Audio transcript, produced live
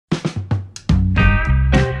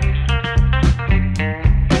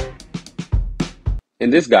In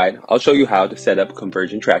this guide, I'll show you how to set up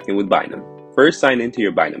conversion tracking with Binom. First, sign into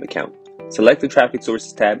your Binom account. Select the Traffic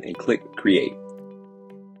Sources tab and click Create.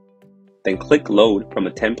 Then click Load from a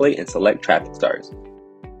template and select TrafficStars.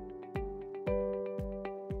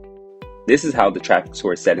 This is how the traffic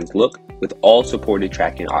source settings look with all supported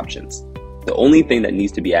tracking options. The only thing that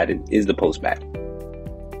needs to be added is the Postback.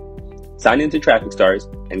 Sign into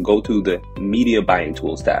TrafficStars and go to the Media Buying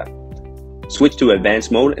Tools tab. Switch to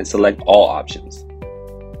Advanced Mode and select all options.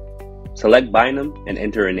 Select Binom and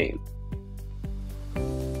enter a name.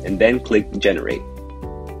 And then click Generate.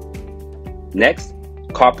 Next,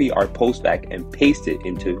 copy our Postback and paste it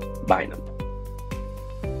into Binom.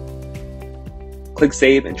 Click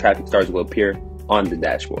Save and TrafficStars will appear on the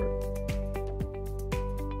dashboard.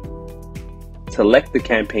 Select the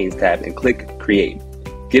Campaigns tab and click Create.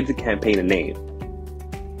 Give the campaign a name.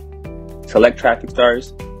 Select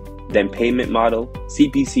TrafficStars, then Payment Model,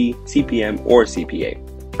 CPC, CPM, or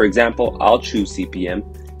CPA. For example, I'll choose CPM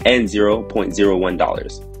and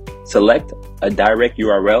 $0.01. Select a direct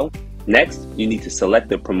URL. Next, you need to select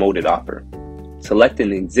the promoted offer. Select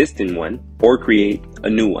an existing one or create a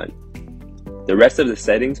new one. The rest of the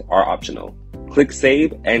settings are optional. Click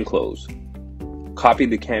Save and Close. Copy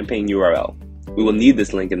the campaign URL. We will need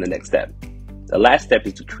this link in the next step. The last step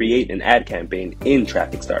is to create an ad campaign in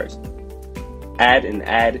TrafficStars. Add an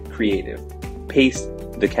ad creative. Paste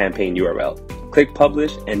the campaign URL. Click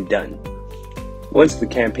Publish and Done. Once the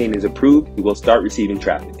campaign is approved, you will start receiving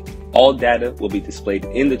traffic. All data will be displayed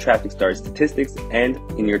in the TrafficStars statistics and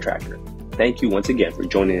in your tracker. Thank you once again for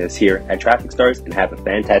joining us here at TrafficStars and have a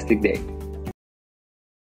fantastic day.